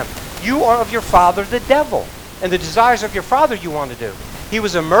You are of your father, the devil, and the desires of your father you want to do. He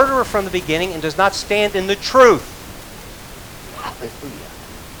was a murderer from the beginning and does not stand in the truth. Hallelujah.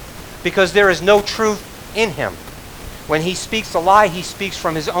 Because there is no truth in him. When he speaks a lie, he speaks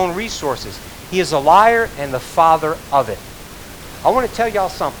from his own resources. He is a liar and the father of it. I want to tell y'all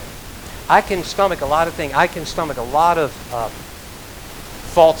something. I can stomach a lot of things. I can stomach a lot of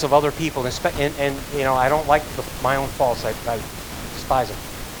faults of other people, and you know, I don't like my own faults. I despise them.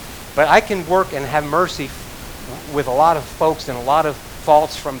 But I can work and have mercy with a lot of folks and a lot of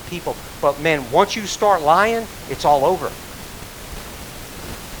faults from people. But man, once you start lying, it's all over.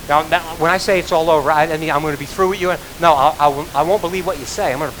 Now when I say it's all over, I mean I'm going to be through with you. No, I won't believe what you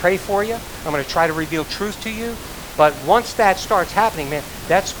say. I'm going to pray for you. I'm going to try to reveal truth to you. But once that starts happening, man,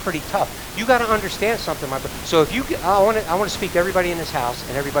 that's pretty tough. You got to understand something, my brother. So if you, I want to speak to everybody in this house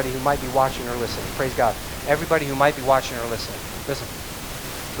and everybody who might be watching or listening. Praise God. Everybody who might be watching or listening. Listen.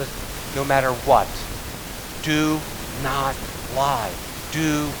 No matter what, do not lie.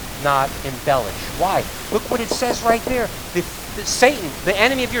 Do not embellish. Why? Look what it says right there. Satan, the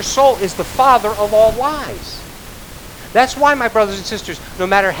enemy of your soul, is the father of all lies. That's why, my brothers and sisters, no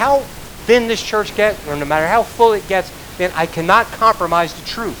matter how thin this church gets, or no matter how full it gets, then I cannot compromise the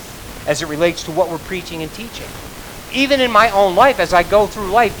truth as it relates to what we're preaching and teaching. Even in my own life, as I go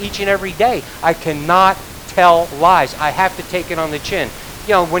through life each and every day, I cannot tell lies. I have to take it on the chin.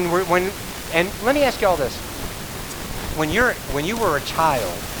 You know, and let me ask you all this. When you were a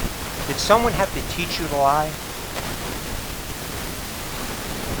child, did someone have to teach you to lie?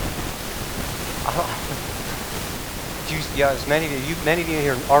 As many of you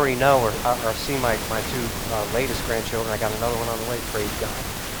here already know or seen my two latest grandchildren. I got another one on the way, praise God.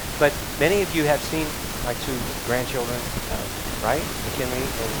 But many of you have seen my two grandchildren, right? McKinley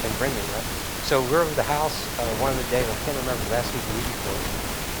and Brendan, right? So we're over the house one of the days. I can't remember last week or the week before.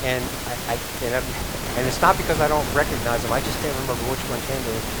 And and it's not because I don't recognize them. I just can't remember which one came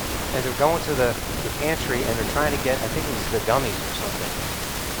to. And they're going to the pantry and they're trying to get, I think it was the gummies or something.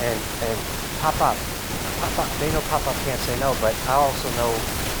 And Pop-Up, they know Pop-Up can't say no, but I also know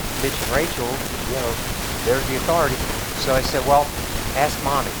Mitch and Rachel, you know, they're the authority. So I said, well, ask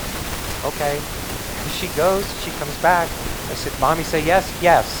Mommy. Okay. She goes, she comes back. I said, Mommy say yes?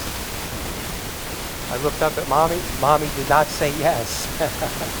 Yes. I looked up at Mommy. Mommy did not say yes.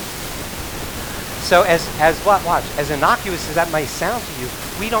 So watch, as innocuous as that may sound to you,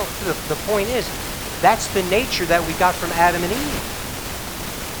 we don't, the point is, that's the nature that we got from Adam and Eve.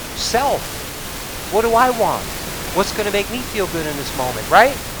 Self. What do I want? What's going to make me feel good in this moment,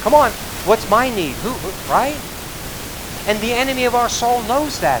 right? Come on. What's my need? Who right? And the enemy of our soul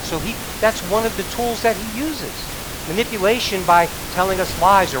knows that. So that's one of the tools that he uses. Manipulation by telling us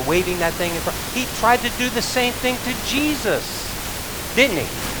lies or waving that thing in front. He tried to do the same thing to Jesus, didn't he?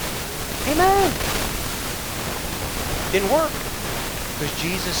 Amen. Didn't work because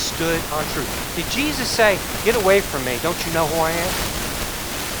Jesus stood on truth. Did Jesus say, "Get away from me, don't you know who I am"?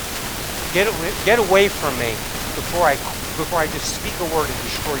 Get away from me before I just speak a word and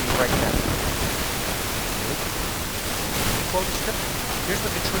destroy you right now. Quote the scripture. Here's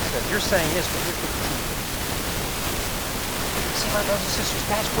what the truth says. You're saying this, but here's what the truth is. See, my brothers and sisters,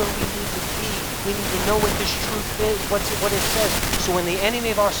 that's where we need to be. We need to know what this truth is, what it says. So when the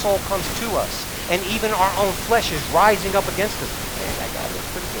enemy of our soul comes to us, and even our own flesh is rising up against us, man, that guy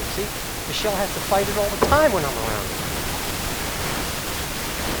looks pretty good. See, Michelle has to fight it all the time when I'm around her.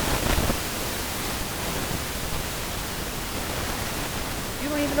 You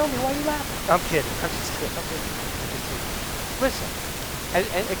don't even know me. Why are you laughing? I'm kidding. I'm just kidding. Listen, and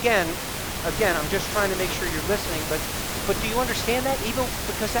again, I'm just trying to make sure you're listening, but do you understand that? Even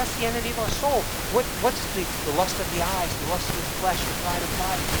because that's the enemy of our soul. What's the lust of the eyes, the lust of the flesh, the pride of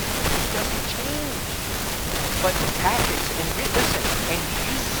life? It doesn't change. But the tactics, and listen, and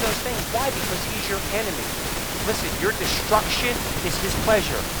he uses those things. Why? Because he's your enemy. Listen, your destruction is his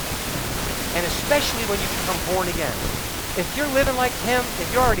pleasure. And especially when you become born again. If you're living like him, if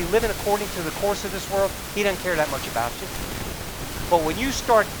you're already living according to the course of this world, he doesn't care that much about you. But when you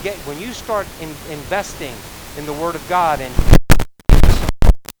start investing in the Word of God and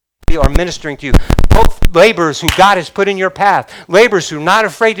are ministering to you, both laborers who God has put in your path, laborers who are not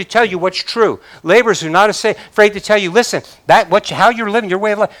afraid to tell you what's true, laborers who are not afraid to tell you, listen, how you're living, your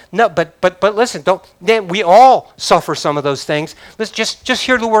way of life. No, but listen, we all suffer some of those things. Let's just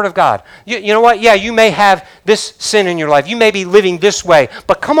hear the Word of God. You know what? Yeah, you may have this sin in your life. You may be living this way,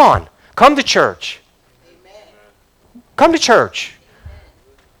 but come on, come to church. Amen. Come to church.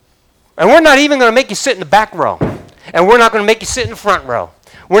 And we're not even going to make you sit in the back row. And we're not going to make you sit in the front row.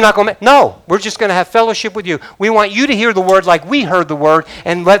 We're not going to, no, we're just going to have fellowship with you. We want you to hear the word like we heard the word,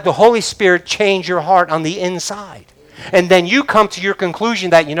 and let the Holy Spirit change your heart on the inside. And then you come to your conclusion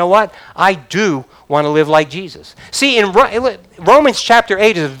that, you know what, I do want to live like Jesus. See, in Romans chapter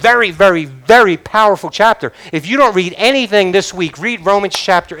 8 is a very, very, very powerful chapter. If you don't read anything this week, read Romans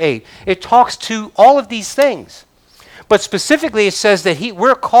chapter 8. It talks to all of these things. But specifically it says that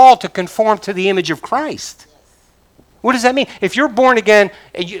we're called to conform to the image of Christ. What does that mean? If you're born again,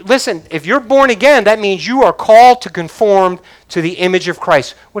 listen, if you're born again, that means you are called to conform to the image of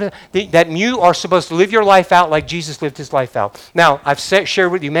Christ. That you are supposed to live your life out like Jesus lived his life out. Now, I've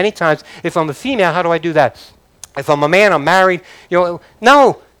shared with you many times, if I'm a female, how do I do that? If I'm a man, I'm married.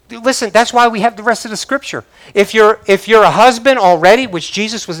 No. Listen, that's why we have the rest of the scripture. If you're a husband already, which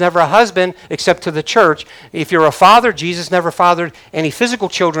Jesus was never a husband except to the church. If you're a father, Jesus never fathered any physical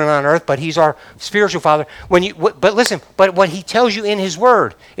children on earth, but he's our spiritual father. But listen, but what he tells you in his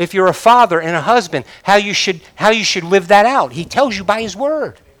word, if you're a father and a husband, how you should live that out. He tells you by his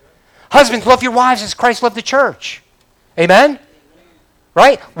word. Husbands, love your wives as Christ loved the church. Amen?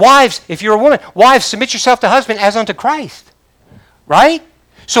 Right? Wives, if you're a woman, wives, submit yourself to husband as unto Christ. Right?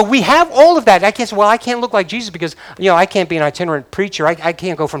 So we have all of that. I can't say, well, I can't look like Jesus because, I can't be an itinerant preacher. I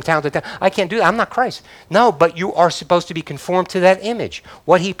can't go from town to town. I can't do that. I'm not Christ. No, but you are supposed to be conformed to that image.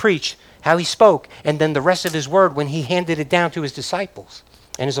 What he preached, how he spoke, and then the rest of his word when he handed it down to his disciples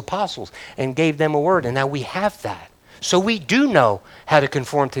and his apostles and gave them a word. And now we have that. So we do know how to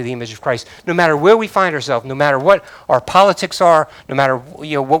conform to the image of Christ, no matter where we find ourselves, no matter what our politics are, no matter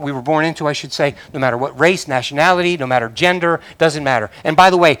what we were born into, I should say, no matter what race, nationality, no matter gender, doesn't matter. And by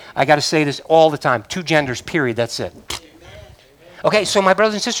the way, I got to say this all the time, 2 genders, period, that's it. Okay, so my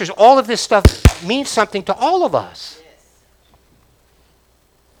brothers and sisters, all of this stuff means something to all of us.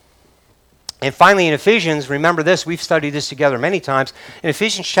 And finally, in Ephesians, remember this, we've studied this together many times. In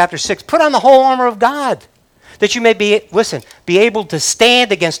Ephesians chapter 6, put on the whole armor of God, that you may be able to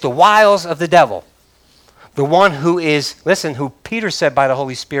stand against the wiles of the devil. The one who is, who Peter said by the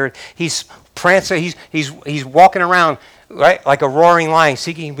Holy Spirit, he's prancing, he's walking around, right, like a roaring lion,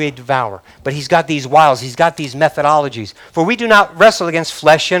 seeking whom he may devour. But he's got these wiles, he's got these methodologies. For we do not wrestle against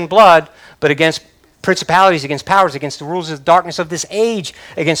flesh and blood, but against principalities, against powers, against the rulers of the darkness of this age,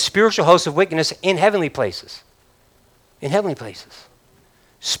 against spiritual hosts of wickedness in heavenly places. In heavenly places.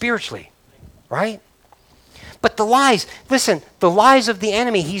 Spiritually, right? But the lies, the lies of the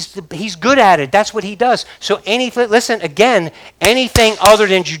enemy, he's good at it. That's what he does. So anything other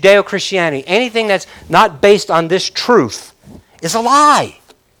than Judeo-Christianity, anything that's not based on this truth is a lie.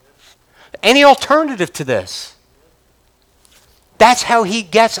 Any alternative to this. That's how he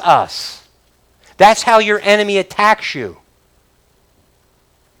gets us. That's how your enemy attacks you.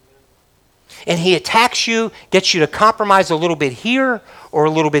 And he attacks you, gets you to compromise a little bit here or a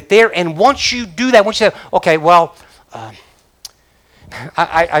little bit there. And once you do that, once you say, okay, well,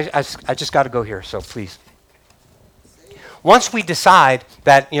 I just got to go here, so please. Once we decide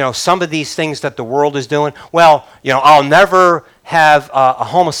that, some of these things that the world is doing, well, I'll never have a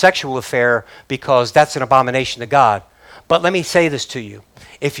homosexual affair because that's an abomination to God. But let me say this to you.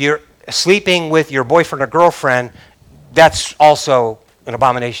 If you're sleeping with your boyfriend or girlfriend, that's also an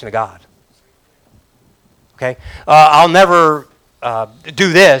abomination to God. Okay, I'll never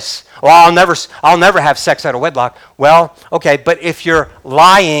do this, or I'll never have sex out of wedlock. Well, okay, but if you're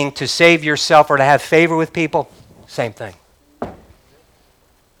lying to save yourself or to have favor with people, same thing.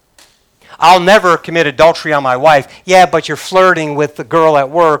 I'll never commit adultery on my wife. Yeah, but you're flirting with the girl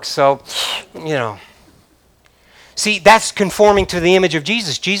at work, so, See, that's conforming to the image of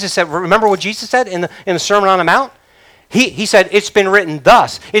Jesus. Jesus said, remember what Jesus said in the Sermon on the Mount? He said, it's been written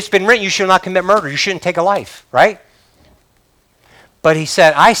thus. It's been written, you shall not commit murder. You shouldn't take a life, right? But he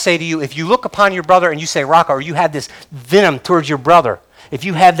said, I say to you, if you look upon your brother and you say, Raka, or you have this venom towards your brother, if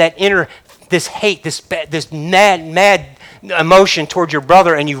you have that this hate, this mad emotion towards your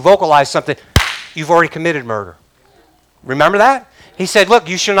brother and you vocalize something, you've already committed murder. Remember that? He said, look,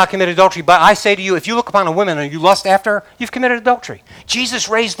 you shall not commit adultery. But I say to you, if you look upon a woman and you lust after her, you've committed adultery. Jesus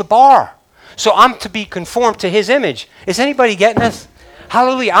raised the bar. So I'm to be conformed to his image. Is anybody getting this?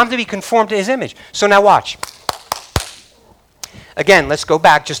 Hallelujah. I'm to be conformed to his image. So now watch. Again, let's go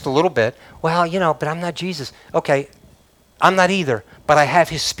back just a little bit. Well, but I'm not Jesus. Okay, I'm not either. But I have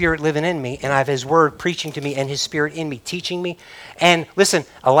his spirit living in me, and I have his word preaching to me, and his spirit in me teaching me. And listen,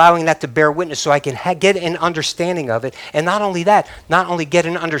 allowing that to bear witness so I can get an understanding of it. And not only that, not only get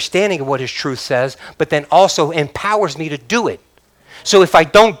an understanding of what his truth says, but then also empowers me to do it. So if I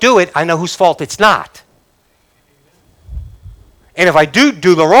don't do it, I know whose fault it's not. And if I do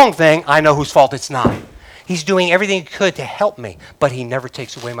the wrong thing, I know whose fault it's not. He's doing everything he could to help me, but he never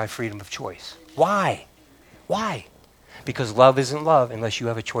takes away my freedom of choice. Why? Why? Because love isn't love unless you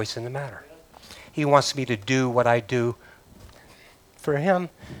have a choice in the matter. He wants me to do what I do for him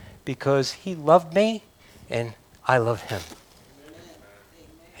because he loved me and I love him.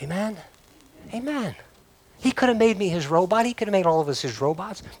 Amen? Amen. He could have made me his robot. He could have made all of us his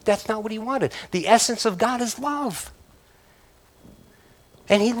robots. That's not what he wanted. The essence of God is love.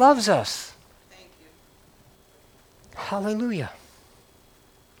 And he loves us. Thank you. Hallelujah.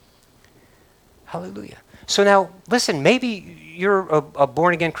 Hallelujah. So now, listen, maybe you're a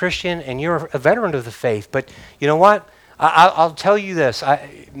born-again Christian and you're a veteran of the faith, but you know what? I'll tell you this.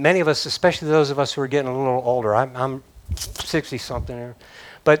 Many of us, especially those of us who are getting a little older, I'm 60-something here,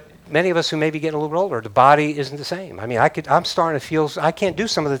 but many of us who may be getting a little older, the body isn't the same. I mean, I'm starting to feel, I can't do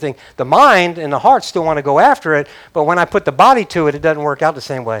some of the things. The mind and the heart still want to go after it, but when I put the body to it, it doesn't work out the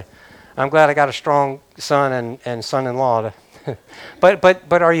same way. I'm glad I got a strong son and son-in-law.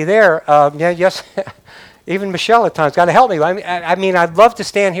 But are you there? Yeah, yes. Even Michelle at times got to help me. I mean, I'd love to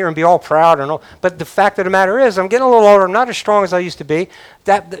stand here and be all proud and all, but the fact of the matter is, I'm getting a little older. I'm not as strong as I used to be.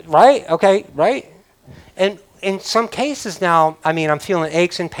 Right? Okay, right? And in some cases now, I mean, I'm feeling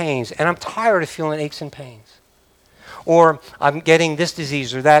aches and pains, and I'm tired of feeling aches and pains. Or I'm getting this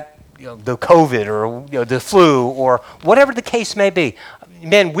disease or that, the COVID or the flu or whatever the case may be.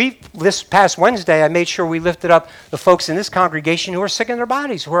 Man, this past Wednesday, I made sure we lifted up the folks in this congregation who are sick in their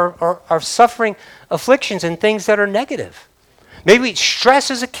bodies, who are suffering afflictions and things that are negative. Maybe stress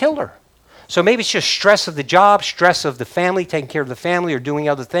is a killer. So maybe it's just stress of the job, stress of the family, taking care of the family or doing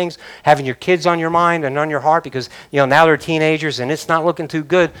other things, having your kids on your mind and on your heart because now they're teenagers and it's not looking too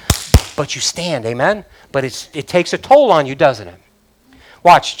good. But you stand, amen? But it takes a toll on you, doesn't it?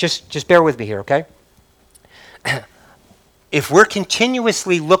 Watch, just bear with me here, okay? If we're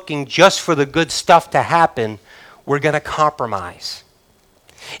continuously looking just for the good stuff to happen, we're going to compromise.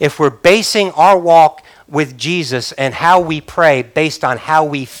 If we're basing our walk with Jesus and how we pray based on how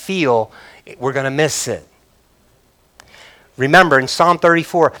we feel, we're going to miss it. Remember in Psalm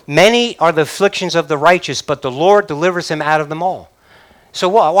 34, many are the afflictions of the righteous, but the Lord delivers him out of them all. So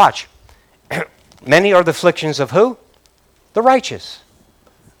watch. Many are the afflictions of who? The righteous.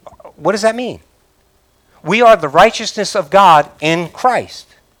 What does that mean? We are the righteousness of God in Christ.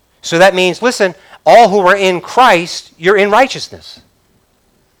 So that means, listen, all who are in Christ, you're in righteousness.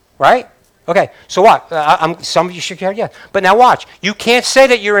 Right? Okay, so what? Some of you should care, yeah. But now watch. You can't say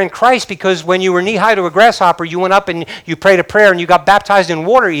that you're in Christ because when you were knee-high to a grasshopper, you went up and you prayed a prayer and you got baptized in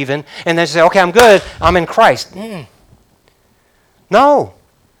water even, and then say, okay, I'm good, I'm in Christ. No.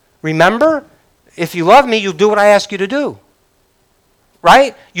 Remember, if you love me, you'll do what I ask you to do.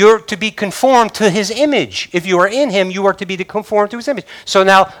 Right? You're to be conformed to his image. If you are in him, you are to be conformed to his image. So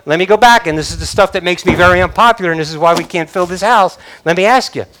now, let me go back, and this is the stuff that makes me very unpopular, and this is why we can't fill this house. Let me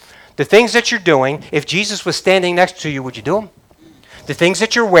ask you, the things that you're doing, if Jesus was standing next to you, would you do them? The things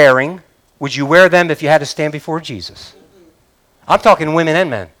that you're wearing, would you wear them if you had to stand before Jesus? I'm talking women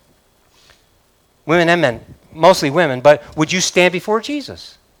and men. Women and men, mostly women, but would you stand before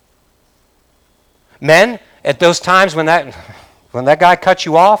Jesus? Men, at those times when that guy cuts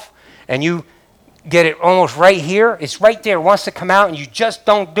you off and you get it almost right here, it's right there, it wants to come out and you just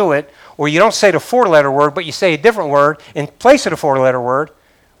don't do it, or you don't say the four-letter word, but you say a different word in place of the four-letter word,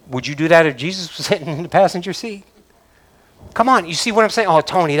 would you do that if Jesus was sitting in the passenger seat? Come on, you see what I'm saying? Oh,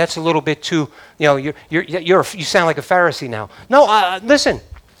 Tony, that's a little bit too, you sound like a Pharisee now. No, listen,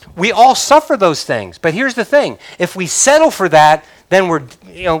 we all suffer those things, but here's the thing. If we settle for that, then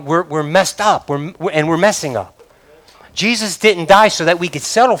we're messed up, we're messing up. Jesus didn't die so that we could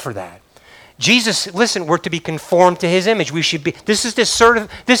settle for that. Jesus, listen, we're to be conformed to his image. We should be. This is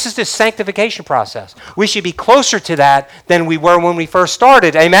this sanctification process. We should be closer to that than we were when we first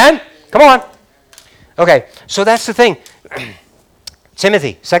started. Amen? Come on. Okay, so that's the thing.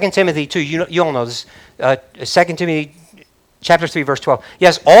 Timothy, 2 Timothy 2, you all know this. 2 Timothy chapter 3, verse 12.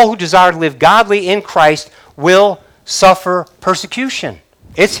 Yes, all who desire to live godly in Christ will suffer persecution.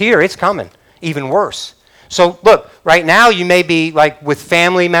 It's here, it's coming. Even worse. So look, right now you may be like with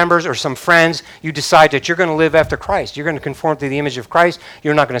family members or some friends, you decide that you're going to live after Christ. You're going to conform to the image of Christ.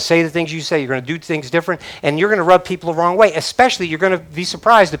 You're not going to say the things you say. You're going to do things different. And you're going to rub people the wrong way. Especially you're going to be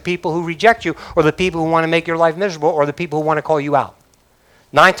surprised at people who reject you or the people who want to make your life miserable or the people who want to call you out.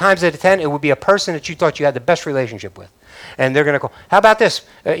 9 times out of 10, it would be a person that you thought you had the best relationship with. And they're going to go, how about this?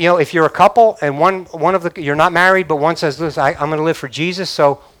 If you're a couple and you're not married, but one says, listen, I'm going to live for Jesus,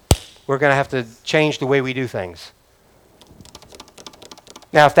 so we're going to have to change the way we do things.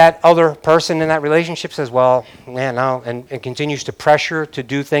 Now, if that other person in that relationship says, well, man, no, and continues to pressure to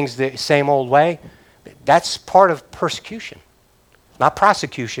do things the same old way, That's part of persecution. Not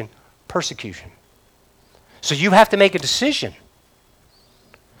prosecution, persecution. So you have to make a decision.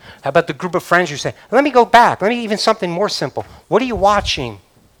 How about the group of friends you're saying, let me go back. Let me even something more simple. What are you watching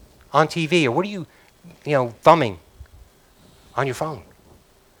on TV, or what are you thumbing on your phone?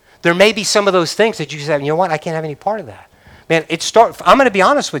 There may be some of those things that you say, you know what, I can't have any part of that. Man, I'm going to be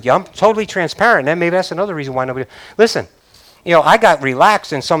honest with you. I'm totally transparent, and maybe that's another reason why nobody... Listen, I got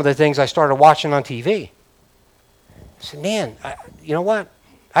relaxed in some of the things I started watching on TV. I said, man, you know what?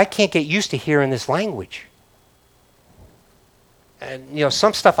 I can't get used to hearing this language. And,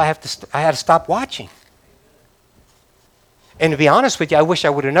 some stuff I had to stop watching. And to be honest with you, I wish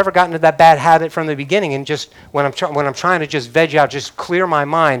I would have never gotten into that bad habit from the beginning. And just when I'm trying to just veg out, just clear my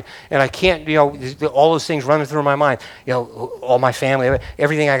mind, and I can't, all those things running through my mind, all my family,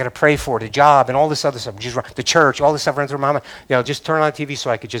 everything I got to pray for, the job, and all this other stuff, the church, all this stuff running through my mind. Just turn on TV so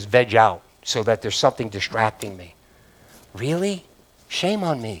I could just veg out, so that there's something distracting me. Really? Shame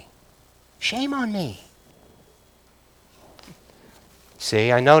on me. Shame on me.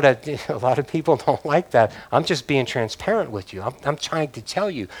 See, I know that a lot of people don't like that. I'm just being transparent with you. I'm trying to tell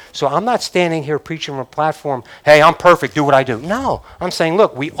you. So I'm not standing here preaching from a platform, hey, I'm perfect, do what I do. No, I'm saying,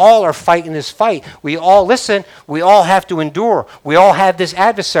 look, we all are fighting this fight. We all have to endure. We all have this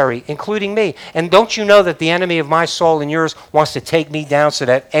adversary, including me. And don't you know that the enemy of my soul and yours wants to take me down so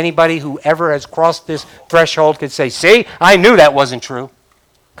that anybody who ever has crossed this threshold could say, see, I knew that wasn't true.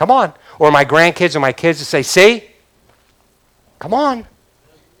 Come on. Or my grandkids or my kids to say, see, come on.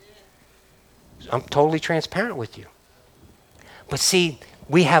 I'm totally transparent with you. But see,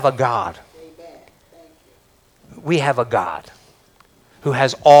 we have a God. We have a God who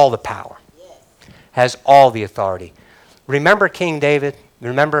has all the power, has all the authority. Remember King David?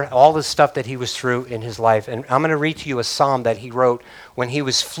 Remember all the stuff that he was through in his life. And I'm going to read to you a psalm that he wrote when he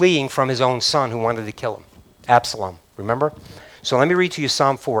was fleeing from his own son who wanted to kill him, Absalom. Remember? So let me read to you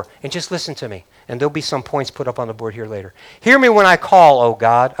Psalm 4, and just listen to me. And there'll be some points put up on the board here later. Hear me when I call, O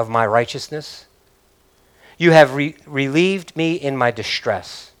God, of my righteousness. You have relieved me in my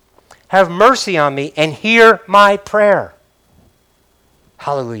distress. Have mercy on me and hear my prayer.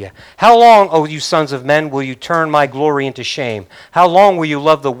 Hallelujah. How long, O you sons of men, will you turn my glory into shame? How long will you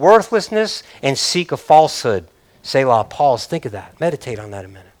love the worthlessness and seek a falsehood? Selah, pause, think of that. Meditate on that a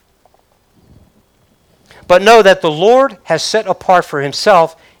minute. But know that the Lord has set apart for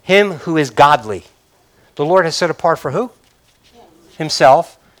himself him who is godly. The Lord has set apart for who?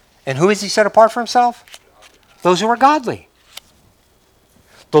 Himself. And who is he set apart for himself? Those who are godly.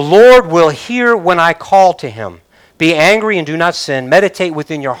 The Lord will hear when I call to him. Be angry and do not sin. Meditate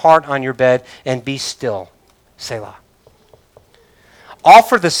within your heart on your bed and be still. Selah.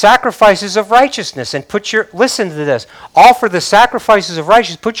 Offer the sacrifices of righteousness and listen to this. Offer the sacrifices of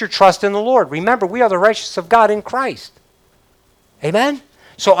righteousness. Put your trust in the Lord. Remember, we are the righteousness of God in Christ. Amen?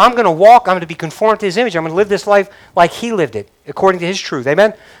 So I'm going to be conformed to his image. I'm going to live this life like he lived it, according to his truth.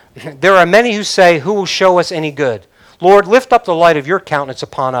 Amen? There are many who say, who will show us any good? Lord, lift up the light of your countenance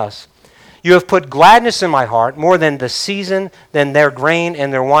upon us. You have put gladness in my heart more than the season, than their grain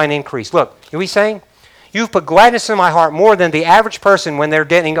and their wine increase. Look, you know what he's saying? You've put gladness in my heart more than the average person when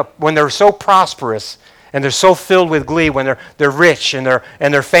they're so prosperous and they're so filled with glee, when they're rich and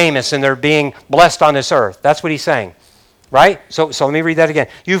they're famous and they're being blessed on this earth. That's what he's saying. Right? So let me read that again.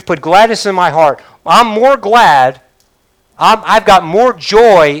 You've put gladness in my heart. I'm more glad. I've got more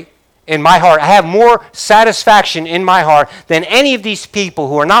joy in my heart. I have more satisfaction in my heart than any of these people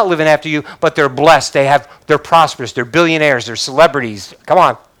who are not living after you, but they're blessed. They're prosperous. They're billionaires. They're celebrities. Come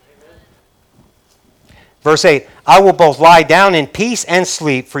on. Verse 8, I will both lie down in peace and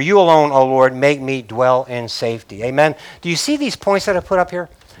sleep, for you alone, O Lord, make me dwell in safety. Amen. Do you see these points that I put up here?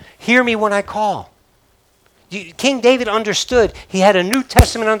 Hear me when I call. King David understood. He had a New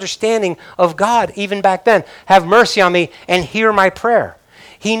Testament understanding of God even back then. Have mercy on me and hear my prayer.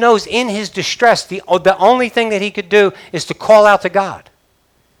 He knows in his distress, the only thing that he could do is to call out to God.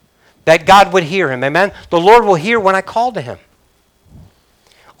 That God would hear him. Amen? The Lord will hear when I call to him.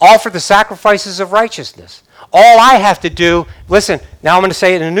 Offer the sacrifices of righteousness. All I have to do, listen, now I'm going to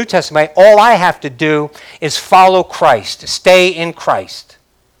say it in the New Testament, all I have to do is follow Christ. Stay in Christ.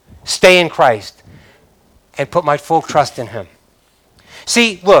 Stay in Christ. And put my full trust in him.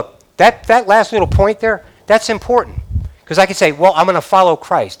 See, look, that last little point there, that's important. Because I can say, well, I'm going to follow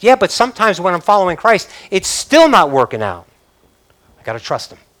Christ. Yeah, but sometimes when I'm following Christ, it's still not working out. I got to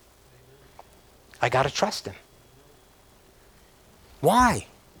trust him. I got to trust him. Why?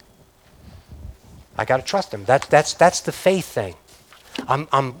 I got to trust him. That's the faith thing.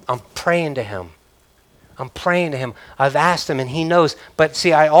 I'm praying to him. I'm praying to him. I've asked him, and he knows. But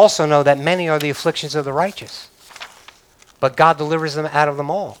see, I also know that many are the afflictions of the righteous. But God delivers them out of them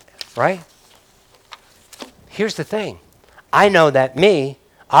all, right? Here's the thing. I know that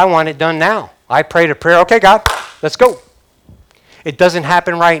I want it done now. I prayed a prayer. Okay, God, let's go. It doesn't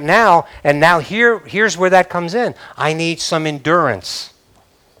happen right now, and now here's where that comes in. I need some endurance.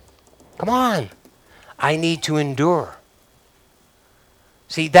 Come on. I need to endure.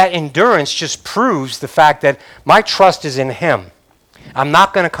 See, that endurance just proves the fact that my trust is in him. I'm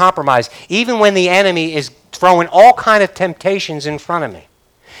not going to compromise, even when the enemy is throwing all kind of temptations in front of me.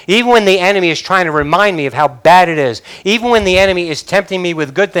 Even when the enemy is trying to remind me of how bad it is. Even when the enemy is tempting me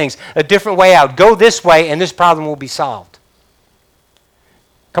with good things, a different way out. Go this way and this problem will be solved.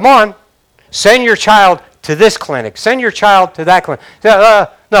 Come on. Send your child to this clinic. Send your child to that clinic.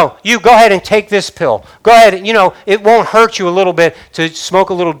 No, you go ahead and take this pill. Go ahead. It won't hurt you a little bit to smoke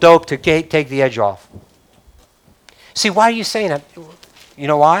a little dope to take the edge off. See, why are you saying that? You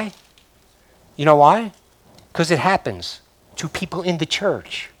know why? You know why? Because it happens to people in the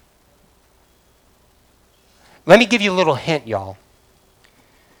church. Let me give you a little hint, y'all.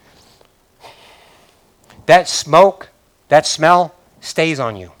 That smoke, that smell stays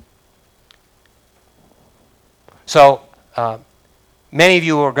on you. So, many of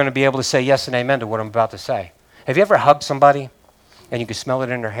you are going to be able to say yes and amen to what I'm about to say. Have you ever hugged somebody and you can smell it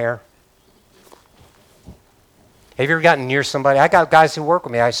in their hair? Have you ever gotten near somebody? I got guys who work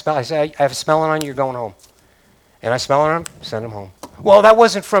with me. I say, I have a smelling on you, you're going home. And I smell on them, send them home. Well, that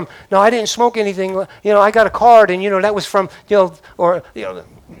wasn't from, no, I didn't smoke anything. I got a card and, that was from, can't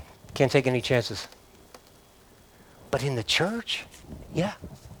take any chances. But in the church, yeah.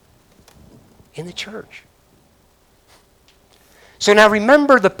 In the church. So now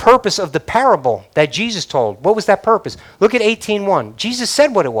remember the purpose of the parable that Jesus told. What was that purpose? Look at 18:1. Jesus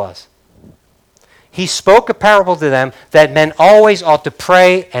said what it was. He spoke a parable to them that men always ought to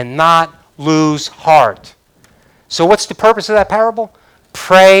pray and not lose heart. So what's the purpose of that parable?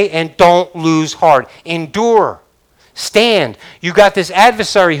 Pray and don't lose heart. Endure. Stand. You got this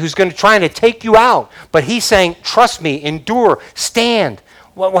adversary who's going to try to take you out. But he's saying, trust me, endure, stand.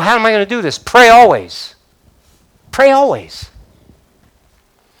 Well, how am I going to do this? Pray always. Pray always.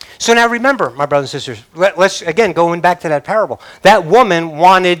 So now remember, my brothers and sisters, let's, again, going back to that parable. That woman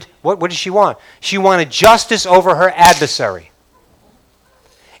wanted, what did she want? She wanted justice over her adversary.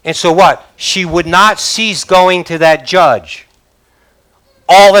 And so what? She would not cease going to that judge.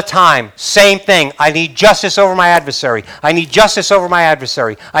 All the time, same thing. I need justice over my adversary. I need justice over my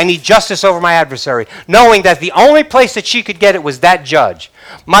adversary. I need justice over my adversary. Knowing that the only place that she could get it was that judge.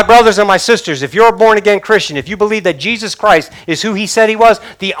 My brothers and my sisters, if you're a born-again Christian, if you believe that Jesus Christ is who he said he was,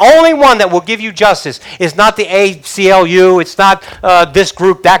 the only one that will give you justice is not the ACLU, it's not this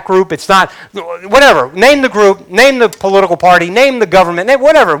group, that group, it's not, whatever. Name the group, name the political party, name the government, name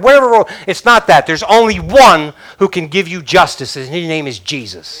whatever. It's not that. There's only one who can give you justice, and his name is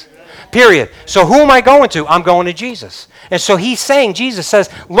Jesus. Period. So who am I going to? I'm going to Jesus. And so he's saying, Jesus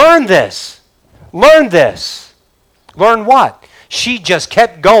says, learn this. Learn this. Learn what? She just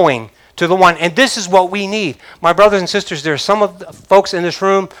kept going to the one. And this is what we need. My brothers and sisters, there are some of the folks in this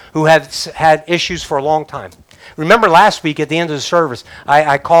room who have had issues for a long time. Remember last week at the end of the service,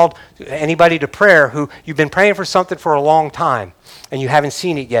 I called anybody to prayer who you've been praying for something for a long time and you haven't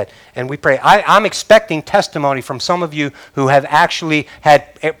seen it yet. And we pray. I'm expecting testimony from some of you who have actually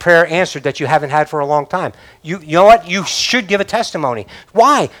had prayer answered that you haven't had for a long time. You know what? You should give a testimony.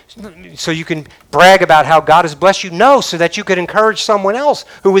 Why? So you can brag about how God has blessed you? No, so that you could encourage someone else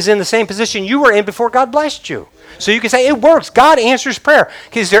who was in the same position you were in before God blessed you. So you can say, it works. God answers prayer.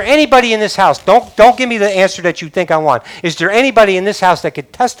 Is there anybody in this house? Don't give me the answer that you think I want. Is there anybody in this house that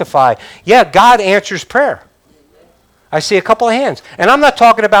could testify, yeah, God answers prayer? I see a couple of hands. And I'm not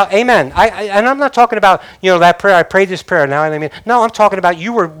talking about, amen. And I'm not talking about, that prayer, I prayed this prayer, now I mean. No, I'm talking about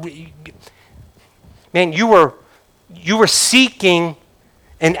you were seeking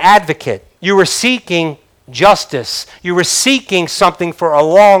an advocate. You were seeking justice. You were seeking something for a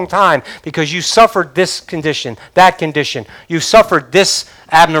long time because you suffered this condition, that condition. You suffered this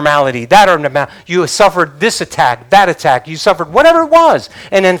abnormality, that abnormality. You suffered this attack, that attack. You suffered whatever it was.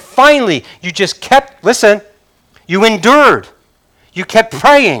 And then finally, you just kept, listen, you endured. You kept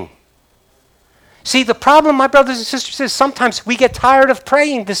praying. See, the problem, my brothers and sisters, is sometimes we get tired of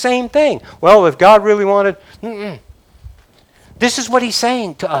praying the same thing. Well, if God really wanted, This is what he's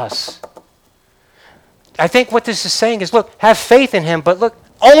saying to us. I think what this is saying is, look, have faith in him, but look,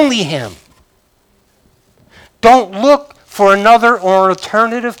 only him. Don't look for another or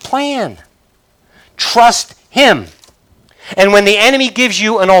alternative plan. Trust him. And when the enemy gives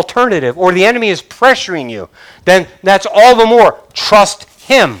you an alternative or the enemy is pressuring you, then that's all the more. Trust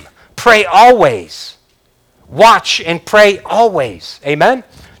him. Pray always. Watch and pray always. Amen?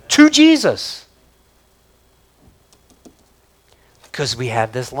 To Jesus. Because we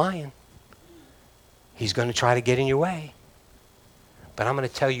have this lion. He's going to try to get in your way. But I'm going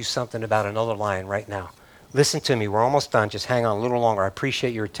to tell you something about another lion right now. Listen to me. We're almost done. Just hang on a little longer. I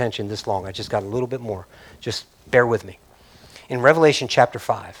appreciate your attention this long. I just got a little bit more. Just bear with me. In Revelation chapter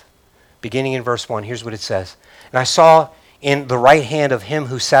 5, beginning in verse 1, here's what it says. And I saw in the right hand of him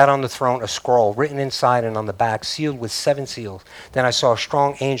who sat on the throne a scroll written inside and on the back, sealed with 7 seals. Then I saw a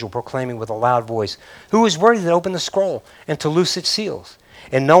strong angel proclaiming with a loud voice, "Who is worthy to open the scroll and to loose its seals?"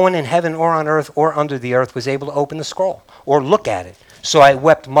 And no one in heaven or on earth or under the earth was able to open the scroll or look at it. So I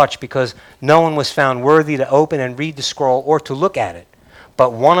wept much because no one was found worthy to open and read the scroll or to look at it.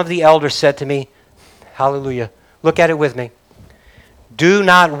 But one of the elders said to me, hallelujah, look at it with me. "Do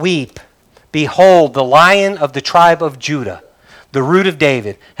not weep. Behold, the Lion of the tribe of Judah, the Root of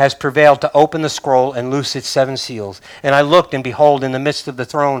David, has prevailed to open the scroll and loose its 7 seals." And I looked, and behold, in the midst of the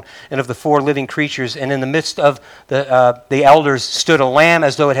throne and of the 4 living creatures, and in the midst of the elders, stood a lamb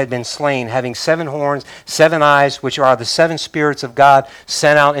as though it had been slain, having 7 horns, 7 eyes, which are the 7 spirits of God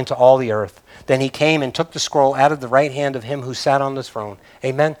sent out into all the earth. Then he came and took the scroll out of the right hand of him who sat on the throne.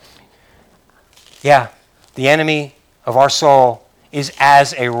 Amen? Yeah, the enemy of our soul is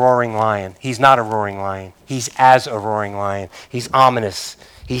as a roaring lion. He's not a roaring lion. He's as a roaring lion. He's ominous.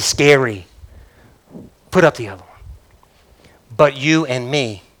 He's scary. Put up the other one. But you and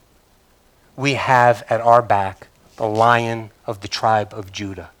me, we have at our back the Lion of the tribe of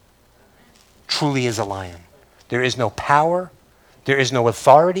Judah. Truly is a lion. There is no power. There is no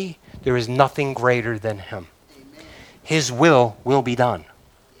authority. There is nothing greater than him. Amen. His will be done.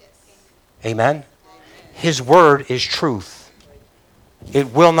 Yes. Amen? His word is truth.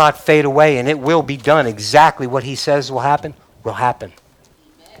 It will not fade away, and it will be done. Exactly what he says will happen. Amen?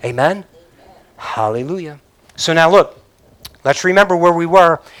 Amen? Hallelujah. So now look, let's remember where we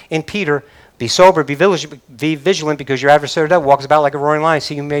were in Peter. Be sober, be vigilant, because your adversary the devil walks about like a roaring lion,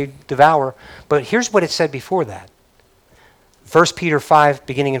 so you may devour. But here's what it said before that. 1 Peter 5,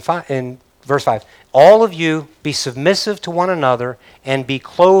 beginning in verse 5. All of you be submissive to one another and be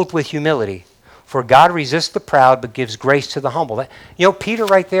clothed with humility. For God resists the proud, but gives grace to the humble. You know, Peter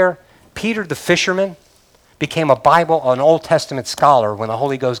right there, Peter the fisherman, became an Old Testament scholar when the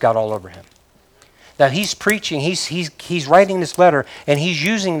Holy Ghost got all over him. Now he's preaching, he's writing this letter, and he's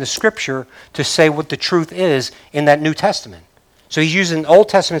using the scripture to say what the truth is in that New Testament. So he's using Old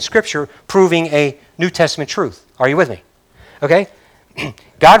Testament scripture proving a New Testament truth. Are you with me? Okay?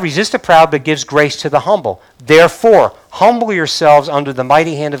 God resists the proud, but gives grace to the humble. Therefore, humble yourselves under the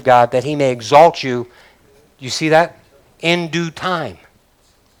mighty hand of God, that he may exalt you. You see that? In due time.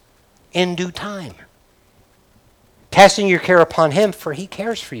 In due time. Casting your care upon him, for he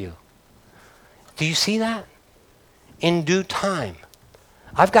cares for you. Do you see that? In due time.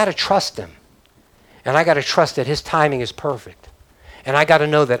 I've got to trust him. And I got to trust that his timing is perfect. And I got to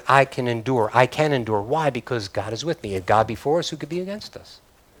know that I can endure. I can endure. Why? Because God is with me. If God be for us, who could be against us?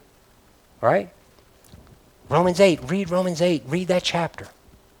 All right? Romans 8. Read Romans 8. Read that chapter.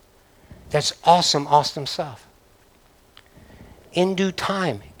 That's awesome, awesome stuff. In due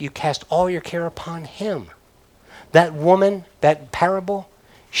time, you cast all your care upon him. That woman, that parable,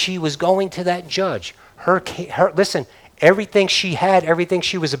 she was going to that judge. Listen, everything she had, everything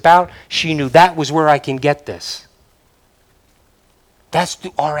she was about, she knew that was where I can get this. That's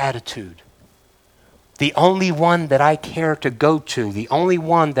our attitude. The only one that I care to go to, the only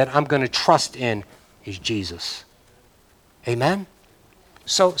one that I'm going to trust in is Jesus. Amen?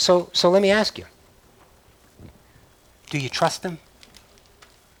 So let me ask you. Do you trust him?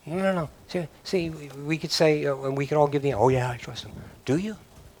 No. See, we could say, and we could all give the, oh yeah, I trust him. Do you?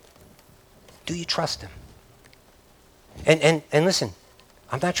 Do you trust him? And listen,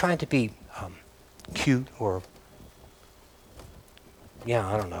 I'm not trying to be cute or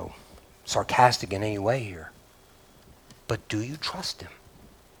I don't know, sarcastic in any way here. But do you trust him?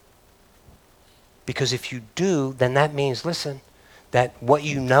 Because if you do, then that means, listen, that what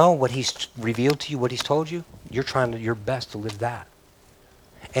you know, what he's revealed to you, what he's told you, you're trying your best to live that.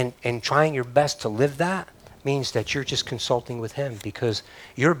 And trying your best to live that means that you're just consulting with him, because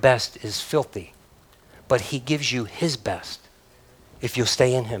your best is filthy. But he gives you his best if you'll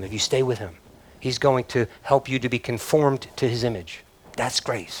stay in him, if you stay with him. He's going to help you to be conformed to his image. That's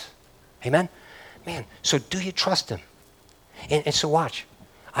grace. Amen? Man, so do you trust him? And so watch.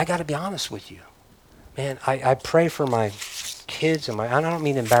 I got to be honest with you. Man, I pray for my kids, and I don't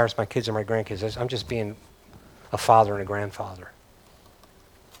mean to embarrass my kids or my grandkids. I'm just being a father and a grandfather.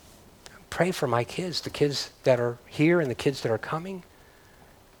 Pray for my kids, the kids that are here and the kids that are coming.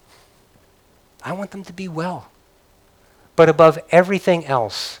 I want them to be well. But above everything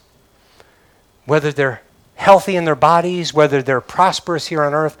else, whether they're healthy in their bodies, whether they're prosperous here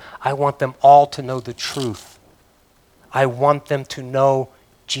on earth, I want them all to know the truth. I want them to know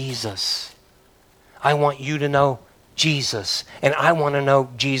Jesus. I want you to know Jesus. And I want to know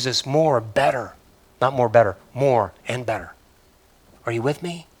Jesus more, better. Not more, better. More and better. Are you with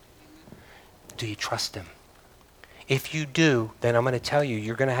me? Do you trust him? If you do, then I'm going to tell you,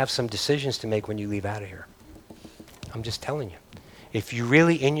 you're going to have some decisions to make when you leave out of here. I'm just telling you. If you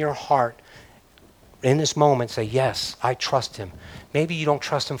really, in your heart, in this moment, say, yes, I trust him. Maybe you don't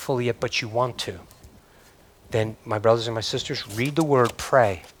trust him fully yet, but you want to. Then, my brothers and my sisters, read the word,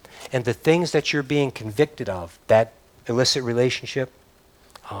 pray. And the things that you're being convicted of, that illicit relationship,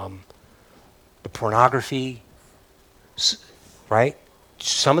 the pornography, right?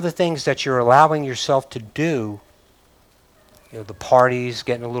 Some of the things that you're allowing yourself to do, the parties,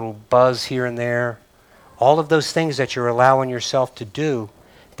 getting a little buzz here and there, all of those things that you're allowing yourself to do,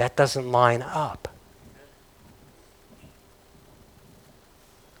 that doesn't line up.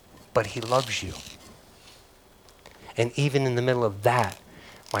 But he loves you. And even in the middle of that,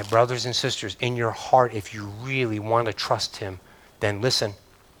 my brothers and sisters, in your heart, if you really want to trust him, then listen,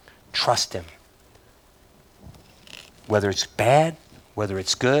 trust him. Whether it's bad, whether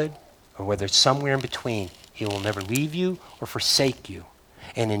it's good, or whether it's somewhere in between, he will never leave you or forsake you.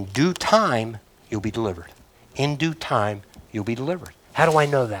 And in due time, you'll be delivered. In due time, you'll be delivered. How do I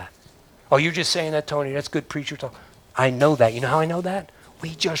know that? Oh, you're just saying that, Tony. That's good preacher talk. I know that. You know how I know that?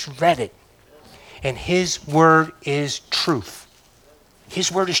 We just read it. And his word is truth.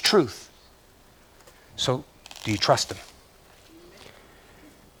 His word is truth. So, do you trust him?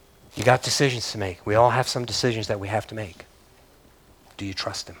 You got decisions to make. We all have some decisions that we have to make. Do you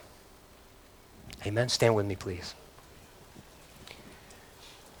trust him? Amen? Stand with me, please.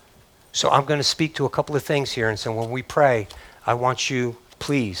 So I'm going to speak to a couple of things here. And so when we pray, I want you,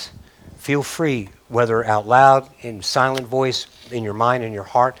 please, feel free, whether out loud, in silent voice, in your mind, in your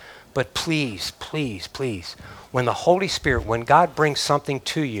heart, but please, please, please, when the Holy Spirit, when God brings something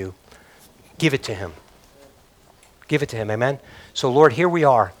to you, give it to him. Give it to him, amen? So Lord, here we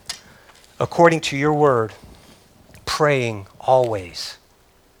are, according to your word, praying always.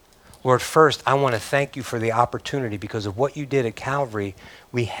 Lord, first, I want to thank you for the opportunity. Because of what you did at Calvary,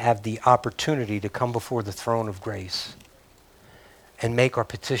 we have the opportunity to come before the throne of grace and make our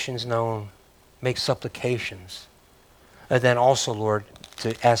petitions known, make supplications. And then also, Lord,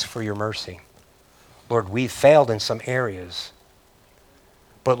 to ask for your mercy. Lord, we've failed in some areas.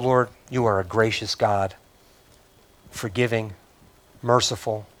 But Lord, you are a gracious God, forgiving,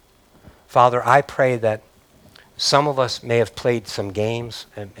 merciful. Father, I pray that some of us may have played some games,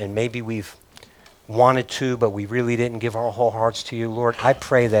 and maybe we've wanted to, but we really didn't give our whole hearts to you. Lord, I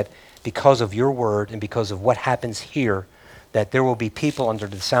pray that because of your word and because of what happens here, that there will be people under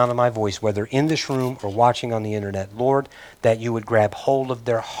the sound of my voice, whether in this room or watching on the internet, Lord, that you would grab hold of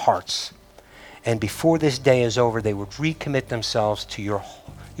their hearts. And before this day is over, they would recommit themselves to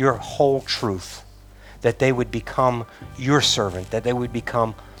your whole truth, that they would become your servant, that they would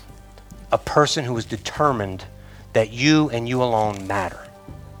become a person who is determined that you and you alone matter.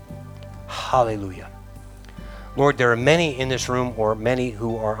 Hallelujah. Lord, there are many in this room, or many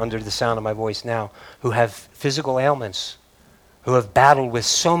who are under the sound of my voice now, who have physical ailments, who have battled with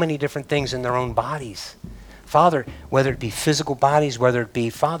so many different things in their own bodies. Father, whether it be physical bodies, whether it be,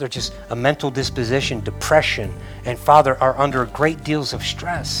 Father, just a mental disposition, depression, and Father, are under great deals of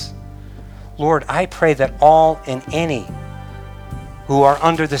stress. Lord, I pray that all and any who are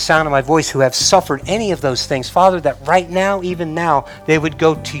under the sound of my voice, who have suffered any of those things, Father, that right now, even now, they would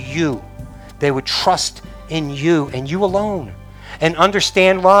go to you. They would trust in you and you alone. And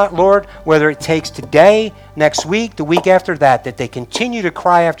understand, Lord, whether it takes today, next week, the week after that, that they continue to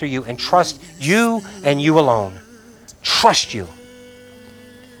cry after you and trust you and you alone. Trust you.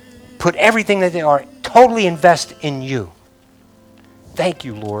 Put everything that they are, totally invest in you. Thank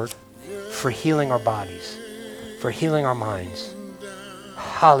you, Lord, for healing our bodies, for healing our minds.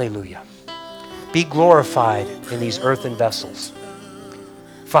 Hallelujah. Be glorified in these earthen vessels.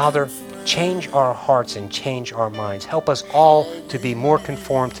 Father, change our hearts and change our minds. Help us all to be more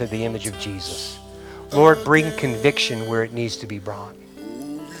conformed to the image of Jesus. Lord, bring conviction where it needs to be brought.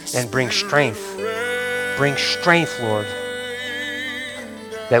 And bring strength. Bring strength, Lord,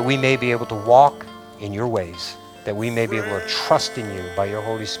 that we may be able to walk in your ways, that we may be able to trust in you by your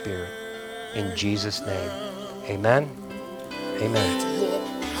Holy Spirit. In Jesus' name, amen. Amen.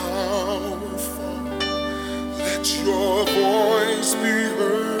 Let your voice be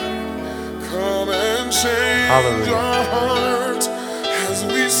heard. Come and change Hallelujah. our hearts as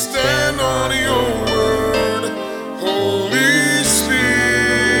we stand on your